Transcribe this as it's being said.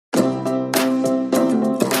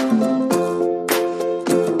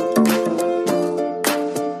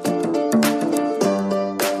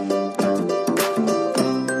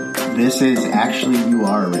This is Actually You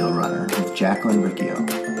Are a Real Runner with Jacqueline Riccio.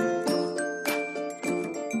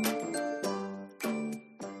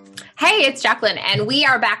 Hey, it's Jacqueline, and we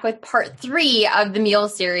are back with part 3 of the meal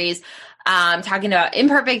series, talking about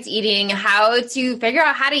imperfect eating, how to figure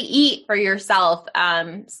out how to eat for yourself,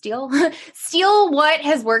 steal what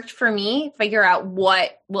has worked for me, figure out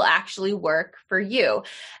what will actually work for you.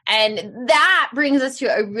 And that brings us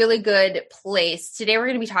to a really good place. Today, we're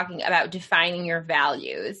going to be talking about defining your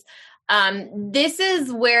values. This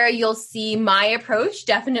is where you'll see my approach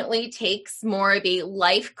definitely takes more of a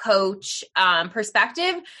life coach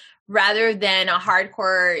perspective rather than a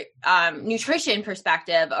hardcore nutrition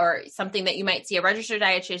perspective or something that you might see a registered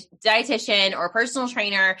dietitian or a personal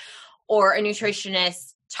trainer or a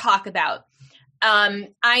nutritionist talk about.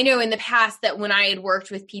 I know in the past that when I had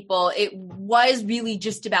worked with people, it was really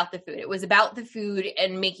just about the food. It was about the food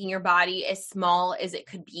and making your body as small as it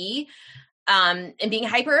could be. And being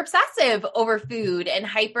hyper obsessive over food and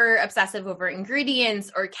hyper obsessive over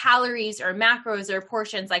ingredients or calories or macros or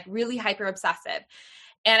portions, like really hyper obsessive.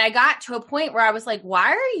 And I got to a point where I was like,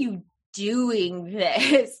 why are you doing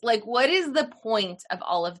this? Like, what is the point of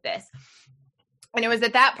all of this? And it was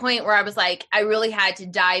at that point where I was like, I really had to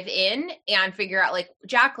dive in and figure out, like,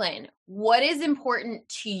 Jacqueline, what is important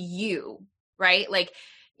to you, right? Like,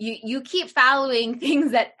 you keep following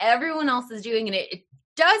things that everyone else is doing and it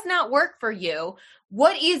does not work for you.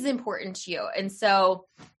 What is important to you? And so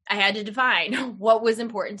I had to define what was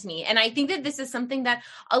important to me. And I think that this is something that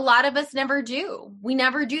a lot of us never do. We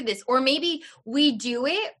never do this. Or maybe we do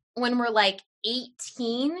it when we're like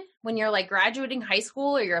 18, when you're like graduating high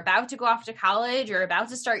school or you're about to go off to college or about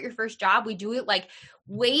to start your first job. We do it like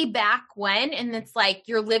way back when. And it's like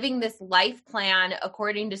you're living this life plan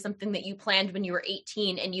according to something that you planned when you were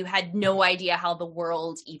 18 and you had no idea how the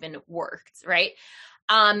world even worked, right?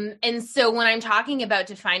 And so when I'm talking about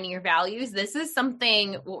defining your values, this is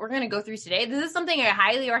something, what we're going to go through today, this is something I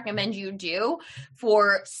highly recommend you do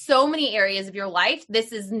for so many areas of your life.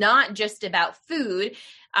 This is not just about food.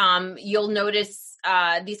 You'll notice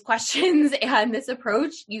these questions and this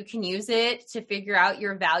approach, you can use it to figure out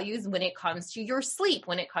your values when it comes to your sleep,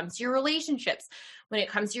 when it comes to your relationships, when it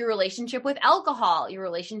comes to your relationship with alcohol, your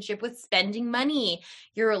relationship with spending money,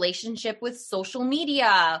 your relationship with social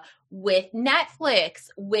media, with Netflix,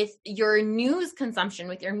 with your news consumption,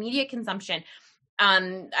 with your media consumption.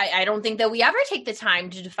 I don't think that we ever take the time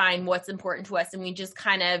to define what's important to us, and we just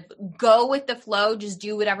kind of go with the flow, just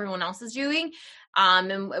do what everyone else is doing.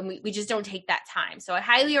 And we just don't take that time. So I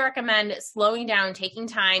highly recommend slowing down, taking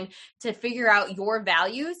time to figure out your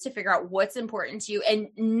values, to figure out what's important to you, and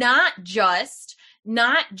not just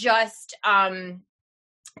follow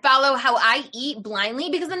how I eat blindly,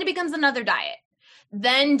 because then it becomes another diet.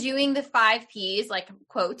 Then doing the 5 Ps, like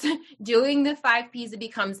quotes, doing the 5 Ps, it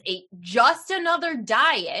becomes just another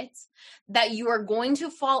diet that you are going to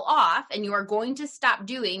fall off and you are going to stop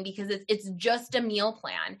doing because it's just a meal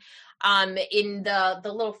plan. In the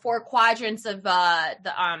little 4 quadrants of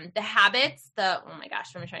the habits, oh my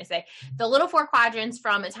gosh, what am I trying to say? The little 4 quadrants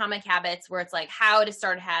from Atomic Habits, where it's like how to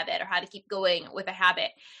start a habit or how to keep going with a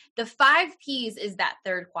habit. The 5 Ps is that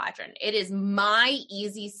 3rd quadrant. It is my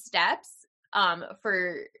easy steps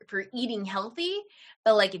for eating healthy.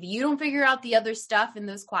 But like, if you don't figure out the other stuff in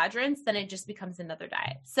those quadrants, then it just becomes another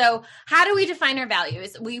diet. So how do we define our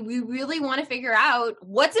values? We really want to figure out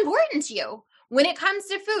what's important to you when it comes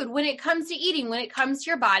to food, when it comes to eating, when it comes to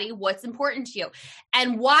your body, what's important to you.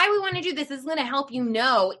 And why we want to do this is going to help you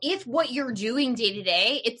know if what you're doing day to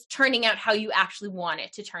day, it's turning out how you actually want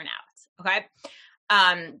it to turn out. Okay.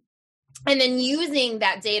 And then using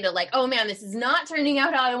that data, like, oh man, this is not turning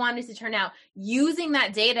out how I want it to turn out. Using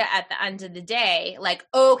that data at the end of the day, like,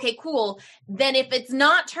 oh, okay, cool. Then if it's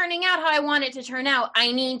not turning out how I want it to turn out,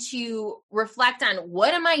 I need to reflect on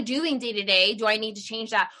what am I doing day to day? Do I need to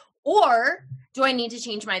change that? Or do I need to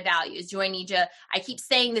change my values? I keep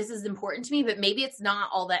saying this is important to me, but maybe it's not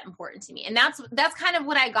all that important to me. And that's kind of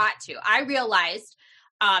what I got to. I realized,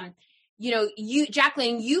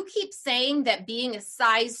 Jacqueline, you keep saying that being a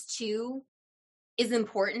size 2 is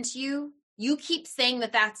important to you. You keep saying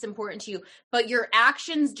that that's important to you, but your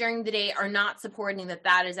actions during the day are not supporting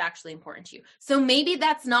that is actually important to you. So maybe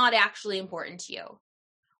that's not actually important to you.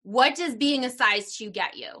 What does being a size 2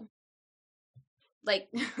 get you? Like,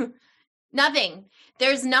 nothing.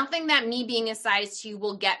 There's nothing that me being a size 2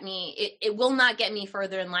 will get me. It will not get me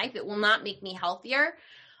further in life. It will not make me healthier.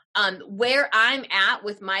 Where I'm at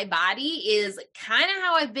with my body is kind of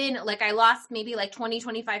how I've been. Like, I lost maybe like 20,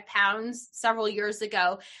 25 pounds several years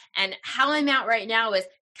ago. And how I'm at right now is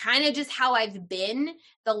kind of just how I've been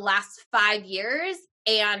the last 5 years.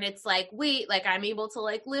 And it's like, wait, like I'm able to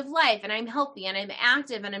like live life and I'm healthy and I'm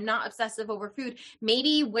active and I'm not obsessive over food.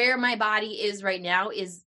 Maybe where my body is right now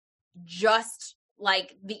is just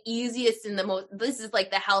like the easiest and this is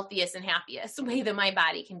like the healthiest and happiest way that my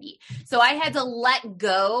body can be. So I had to let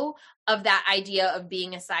go of that idea of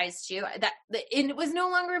being a size 2. That it was no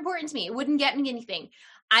longer important to me. It wouldn't get me anything.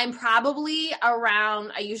 I'm probably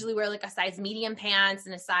around, I usually wear like a size medium pants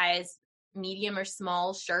and a size medium or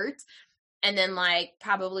small shirt. And then like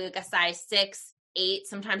probably like a size 6, 8,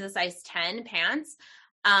 sometimes a size 10 pants.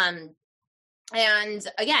 And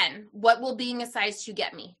again, what will being a size 2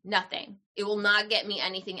 get me? Nothing. It will not get me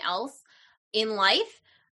anything else in life.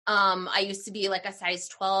 I used to be like a size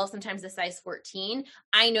 12, sometimes a size 14.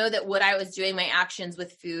 I know that what I was doing, my actions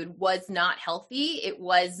with food was not healthy. It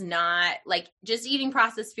was not like just eating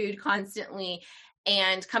processed food constantly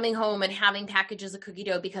and coming home and having packages of cookie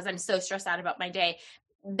dough because I'm so stressed out about my day.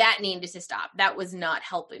 That needed to stop. That was not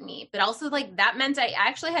helping me. But also like that meant I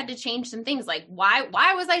actually had to change some things. Like why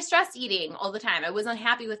was I stress eating all the time? I was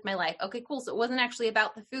unhappy with my life. Okay, cool. So it wasn't actually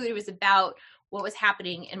about the food. It was about what was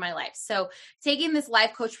happening in my life. So taking this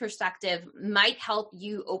life coach perspective might help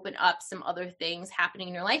you open up some other things happening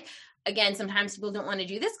in your life. Again, sometimes people don't want to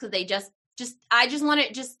do this because they I just want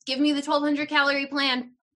to just give me the 1,200 calorie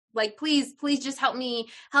plan. Like, please just help me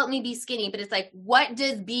be skinny. But it's like, what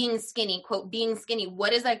does being skinny, quote, being skinny,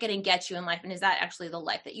 what is that going to get you in life? And is that actually the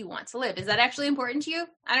life that you want to live? Is that actually important to you?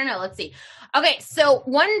 I don't know. Let's see. Okay. So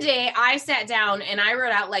one day I sat down and I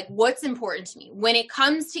wrote out like, what's important to me when it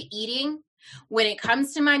comes to eating, when it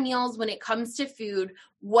comes to my meals, when it comes to food,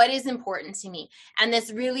 what is important to me? And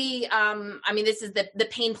this really, this is the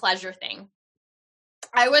pain pleasure thing.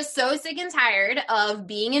 I was so sick and tired of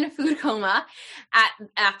being in a food coma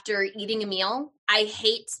after eating a meal. I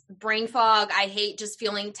hate brain fog. I hate just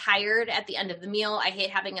feeling tired at the end of the meal. I hate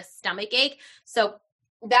having a stomach ache. So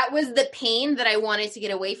that was the pain that I wanted to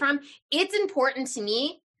get away from. It's important to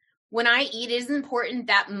me when I eat, it is important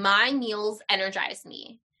that my meals energize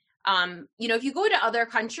me. If you go to other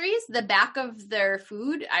countries, the back of their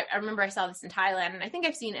food, I remember I saw this in Thailand and I think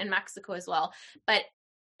I've seen it in Mexico as well, but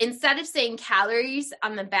instead of saying calories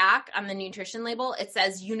on the back, on the nutrition label, it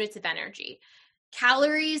says units of energy.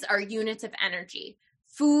 Calories are units of energy.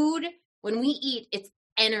 Food, when we eat, it's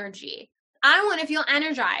energy. I want to feel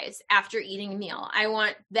energized after eating a meal. I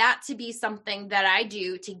want that to be something that I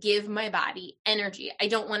do to give my body energy. I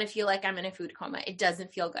don't want to feel like I'm in a food coma. It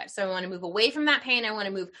doesn't feel good. So I want to move away from that pain. I want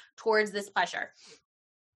to move towards this pleasure.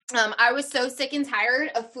 I was so sick and tired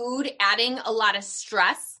of food adding a lot of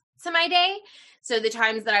stress to my day. So the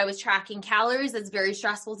times that I was tracking calories, that's very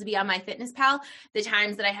stressful to be on MyFitnessPal. The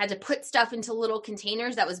times that I had to put stuff into little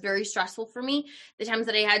containers, that was very stressful for me. The times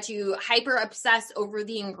that I had to hyper obsess over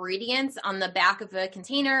the ingredients on the back of a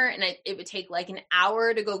container, and it would take like an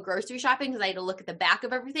hour to go grocery shopping because I had to look at the back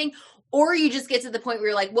of everything. Or you just get to the point where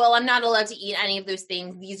you're like, well, I'm not allowed to eat any of those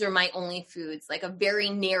things. These are my only foods, like a very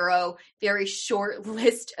narrow, very short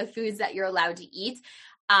list of foods that you're allowed to eat.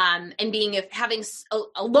 And having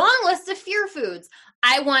a long list of fear foods,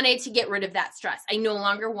 I wanted to get rid of that stress. I no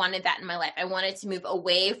longer wanted that in my life. I wanted to move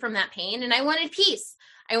away from that pain, and I wanted peace.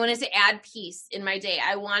 I wanted to add peace in my day.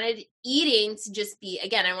 I wanted eating to just be,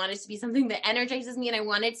 again, I wanted to be something that energizes me, and I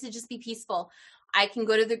wanted to just be peaceful. I can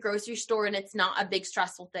go to the grocery store and it's not a big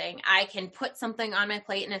stressful thing. I can put something on my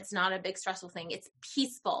plate and it's not a big stressful thing. It's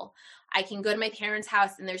peaceful. I can go to my parents'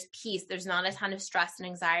 house and there's peace. There's not a ton of stress and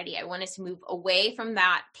anxiety. I wanted to move away from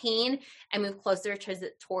that pain and move closer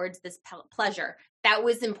towards this pleasure. That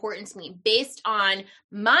was important to me based on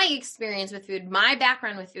my experience with food, my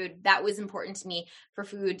background with food. That was important to me for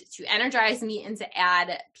food to energize me and to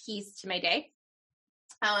add peace to my day.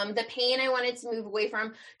 The pain I wanted to move away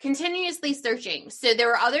from, continuously searching. So there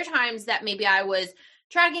were other times that maybe I was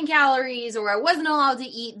tracking calories or I wasn't allowed to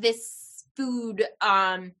eat this food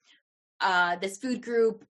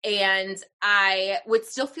group, and I would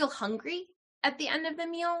still feel hungry at the end of the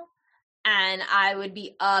meal. And I would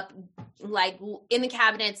be up like in the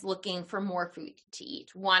cabinets looking for more food to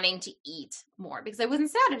eat, wanting to eat more because I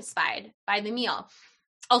wasn't satisfied by the meal.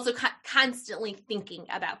 Also constantly thinking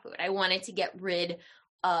about food. I wanted to get rid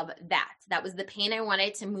of that. That was the pain I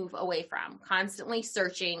wanted to move away from. Constantly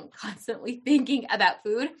searching, constantly thinking about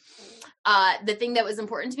food. The thing that was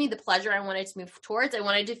important to me, the pleasure I wanted to move towards, I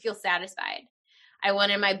wanted to feel satisfied. I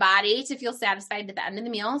wanted my body to feel satisfied at the end of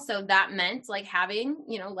the meal. So that meant like having,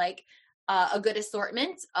 a good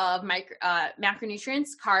assortment of macronutrients,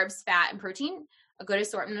 carbs, fat, and protein, a good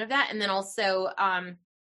assortment of that. And then also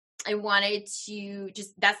I wanted to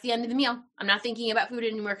just, that's the end of the meal. I'm not thinking about food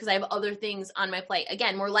anymore because I have other things on my plate.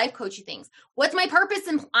 Again, more life coachy things. What's my purpose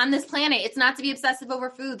on this planet? It's not to be obsessive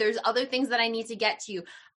over food. There's other things that I need to get to.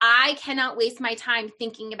 I cannot waste my time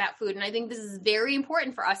thinking about food. And I think this is very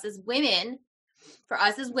important for us as women,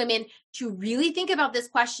 to really think about this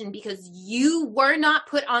question, because you were not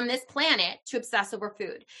put on this planet to obsess over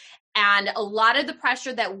food. And a lot of the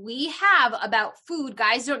pressure that we have about food,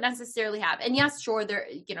 guys don't necessarily have. And yes, sure,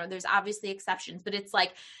 there's obviously exceptions, but it's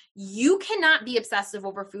like, you cannot be obsessive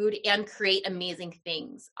over food and create amazing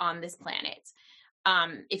things on this planet.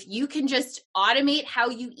 If you can just automate how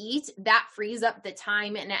you eat, that frees up the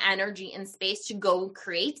time and energy and space to go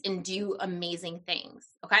create and do amazing things.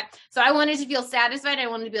 Okay. So I wanted to feel satisfied. I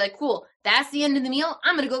wanted to be like, cool, that's the end of the meal.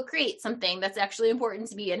 I'm going to go create something that's actually important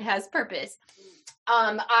to me and has purpose.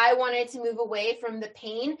 I wanted to move away from the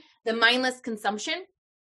pain, the mindless consumption.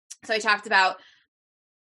 So I talked about,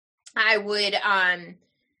 I would,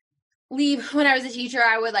 leave when I was a teacher.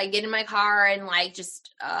 I would like get in my car and like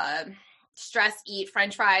just, stress eat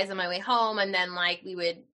French fries on my way home. And then like we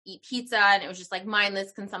would eat pizza and it was just like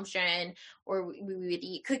mindless consumption, or we would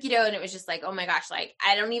eat cookie dough and it was just like, oh my gosh, like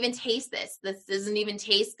I don't even taste this. This doesn't even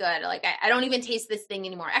taste good. Like I don't even taste this thing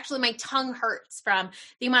anymore. Actually, my tongue hurts from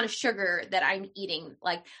the amount of sugar that I'm eating.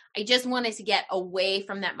 Like I just wanted to get away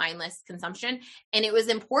from that mindless consumption. And it was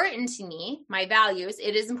important to me, my values,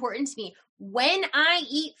 it is important to me. When I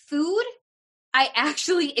eat food, I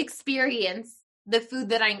actually experience the food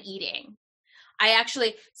that I'm eating.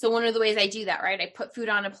 So one of the ways I do that, right? I put food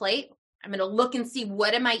on a plate. I'm going to look and see,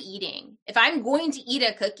 what am I eating? If I'm going to eat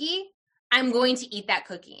a cookie, I'm going to eat that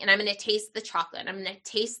cookie and I'm going to taste the chocolate. I'm going to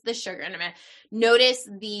taste the sugar and I'm going to notice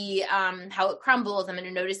the, how it crumbles. I'm going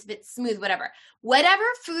to notice if it's smooth, whatever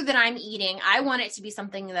food that I'm eating, I want it to be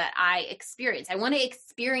something that I experience. I want to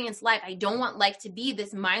experience life. I don't want life to be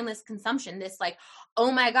this mindless consumption, this like, oh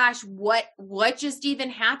my gosh, what just even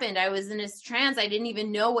happened? I was in this trance. I didn't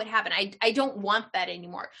even know what happened. I don't want that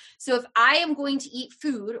anymore. So if I am going to eat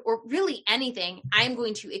food or really anything, I am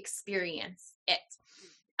going to experience it.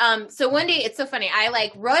 So one day, it's so funny. I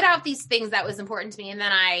like wrote out these things that was important to me. And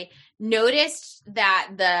then I noticed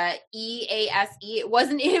that the EASE, it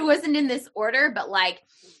wasn't in this order, but like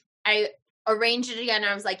I arranged it again. And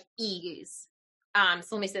I was like, ease.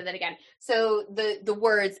 So let me say that again. So the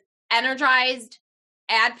words energized,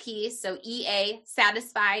 add peace. So EA,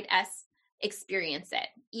 satisfied, S, experience it.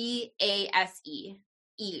 EASE,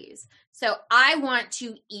 ease. So I want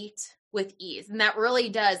to eat with ease. And that really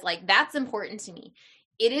does, like, that's important to me.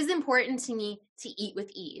 It is important to me to eat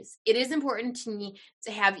with ease. It is important to me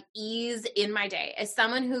to have ease in my day. As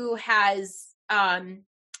someone who has,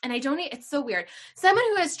 it's so weird. Someone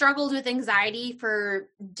who has struggled with anxiety for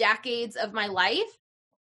decades of my life,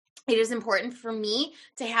 it is important for me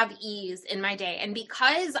to have ease in my day. And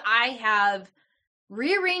because I have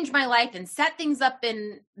rearranged my life and set things up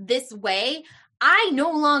in this way, I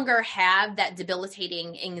no longer have that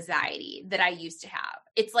debilitating anxiety that I used to have.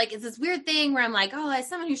 It's like, it's this weird thing where I'm like, oh, as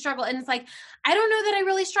someone who struggled, and it's like, I don't know that I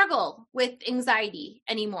really struggle with anxiety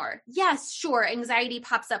anymore. Yes, sure. Anxiety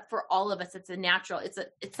pops up for all of us. It's a natural, it's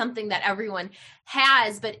something that everyone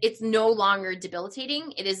has, but it's no longer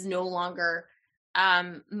debilitating. It is no longer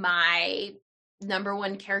my number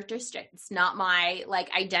one characteristic. It's not my like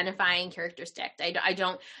identifying characteristic.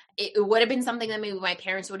 It would have been something that maybe my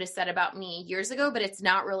parents would have said about me years ago, but it's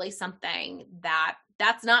not really something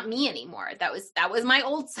that's not me anymore. That was my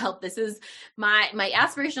old self. This is my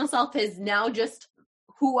aspirational self is now just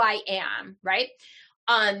who I am. Right.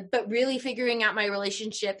 But really figuring out my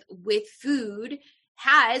relationship with food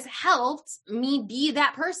has helped me be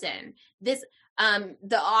that person.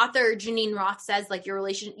 The author Janine Roth says, like,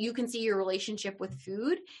 you can see your relationship with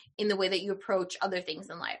food in the way that you approach other things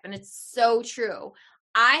in life. And it's so true.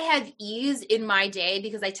 I have ease in my day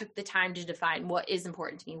because I took the time to define what is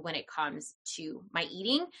important to me when it comes to my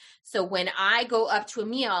eating. So when I go up to a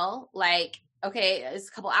meal, like, okay, it's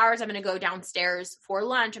a couple hours, I'm going to go downstairs for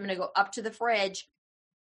lunch. I'm going to go up to the fridge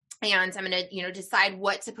and I'm going to, decide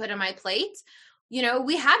what to put on my plate.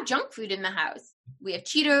 We have junk food in the house. We have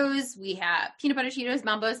Cheetos, we have peanut butter Cheetos,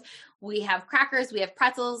 Mambos, we have crackers, we have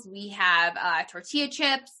pretzels, we have tortilla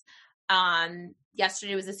chips.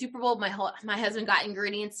 Yesterday was the Super Bowl. My husband got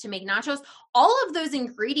ingredients to make nachos. All of those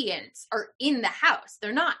ingredients are in the house.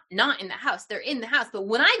 They're not in the house. They're in the house. But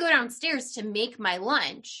when I go downstairs to make my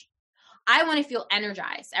lunch, I want to feel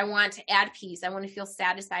energized. I want to add peace. I want to feel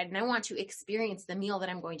satisfied. And I want to experience the meal that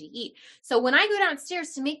I'm going to eat. So when I go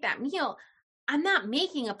downstairs to make that meal, I'm not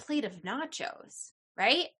making a plate of nachos,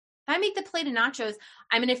 right? If I make the plate of nachos,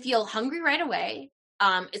 I'm going to feel hungry right away.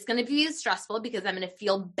 It's going to be stressful because I'm going to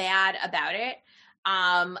feel bad about it.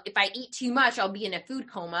 If I eat too much, I'll be in a food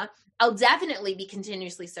coma. I'll definitely be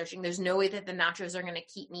continuously searching. There's no way that the nachos are going to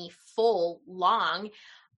keep me full long.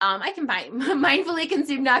 I can mindfully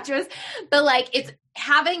consume nachos, but like it's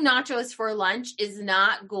having nachos for lunch is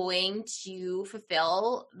not going to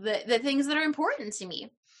fulfill the things that are important to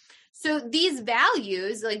me. So these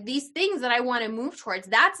values, like these things that I want to move towards,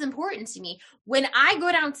 that's important to me. When I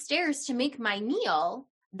go downstairs to make my meal,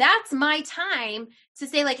 that's my time to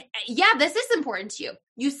say like, yeah, this is important to you.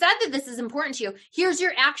 You said that this is important to you. Here's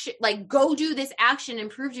your action. Like, go do this action and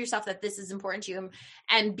prove to yourself that this is important to you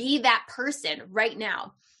and be that person right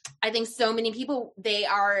now. I think so many people, they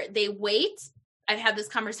wait. I've had this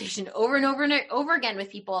conversation over and over and over again with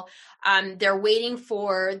people. They're waiting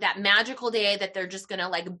for that magical day that they're just going to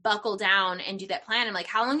like buckle down and do that plan. I'm like,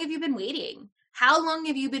 how long have you been waiting? How long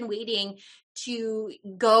have you been waiting to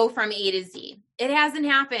go from A to Z? It hasn't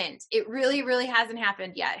happened. It really, really hasn't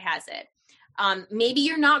happened yet, has it? Maybe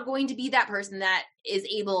you're not going to be that person that is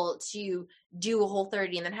able to do a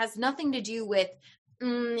Whole30, and that has nothing to do with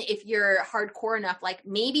if you're hardcore enough. Like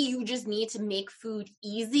maybe you just need to make food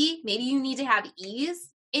easy. Maybe you need to have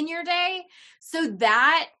ease in your day so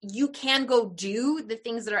that you can go do the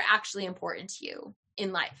things that are actually important to you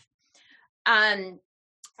in life.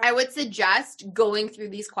 I would suggest going through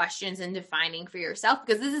these questions and defining for yourself,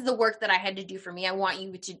 because this is the work that I had to do for me. I want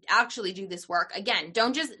you to actually do this work. Again,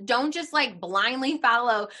 don't just like blindly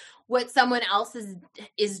follow what someone else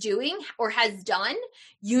is doing or has done.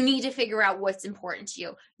 You need to figure out what's important to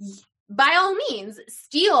you. By all means,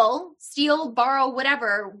 steal, borrow,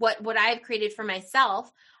 whatever, what I've created for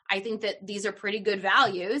myself. I think that these are pretty good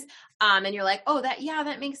values. And you're like, oh,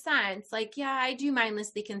 that makes sense. Like, yeah, I do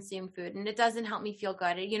mindlessly consume food and it doesn't help me feel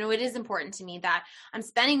good. You know, it is important to me that I'm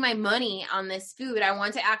spending my money on this food. I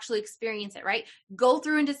want to actually experience it, right? Go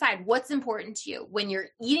through and decide what's important to you. When you're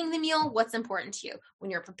eating the meal, what's important to you?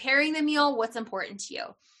 When you're preparing the meal, what's important to you?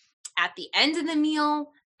 At the end of the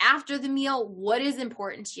meal, after the meal, what is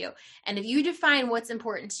important to you? And if you define what's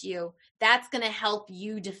important to you, that's going to help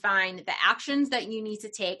you define the actions that you need to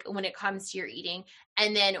take when it comes to your eating.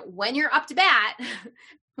 And then when you're up to bat,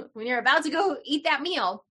 when you're about to go eat that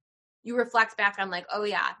meal, you reflect back on like, oh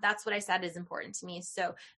yeah, that's what I said is important to me.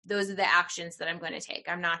 So those are the actions that I'm going to take.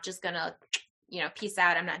 I'm not just going to, peace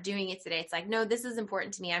out. I'm not doing it today. It's like, no, this is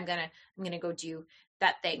important to me. I'm going to go do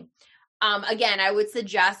that thing. Again, I would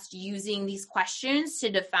suggest using these questions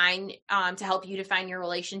to define, to help you define your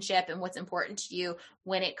relationship and what's important to you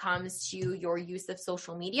when it comes to your use of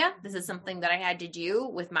social media. This is something that I had to do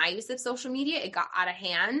with my use of social media. It got out of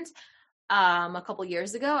hand a couple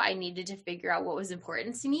years ago. I needed to figure out what was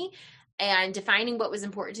important to me, and defining what was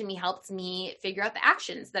important to me helped me figure out the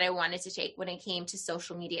actions that I wanted to take when it came to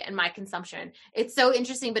social media and my consumption. It's so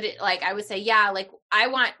interesting, but I would say, yeah, like I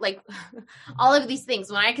want like all of these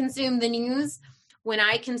things. When I consume the news, when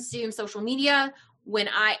I consume social media,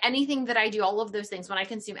 anything that I do, all of those things, when I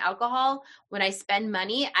consume alcohol, when I spend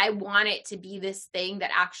money, I want it to be this thing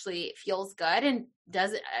that actually feels good and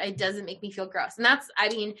it doesn't make me feel gross. And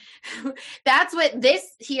that's what this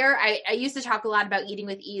here, I used to talk a lot about eating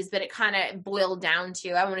with ease, but it kind of boiled down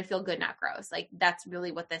to, I want to feel good, not gross. Like that's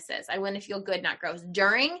really what this is. I want to feel good, not gross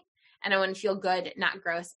during, and I want to feel good, not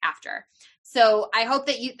gross after. So I hope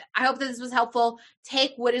that this was helpful.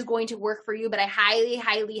 Take what is going to work for you, but I highly,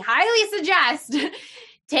 highly, highly suggest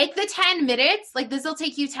take the 10 minutes. Like this will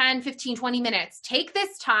take you 10, 15, 20 minutes. Take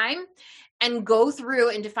this time and go through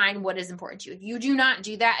and define what is important to you. If you do not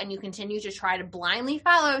do that and you continue to try to blindly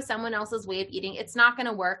follow someone else's way of eating, it's not going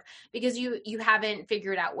to work because you haven't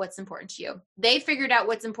figured out what's important to you. They figured out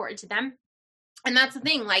what's important to them. And that's the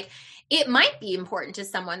thing, like it might be important to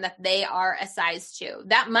someone that they are a size 2.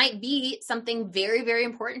 That might be something very, very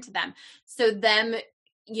important to them. So them,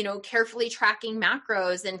 carefully tracking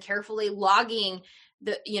macros and carefully logging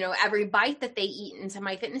every bite that they eat into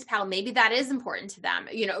MyFitnessPal, maybe that is important to them.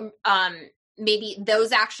 Maybe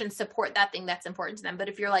those actions support that thing that's important to them. But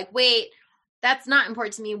if you're like, wait, that's not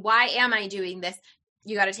important to me, why am I doing this?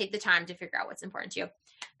 You got to take the time to figure out what's important to you.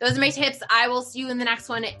 Those are my tips. I will see you in the next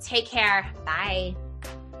one. Take care. Bye.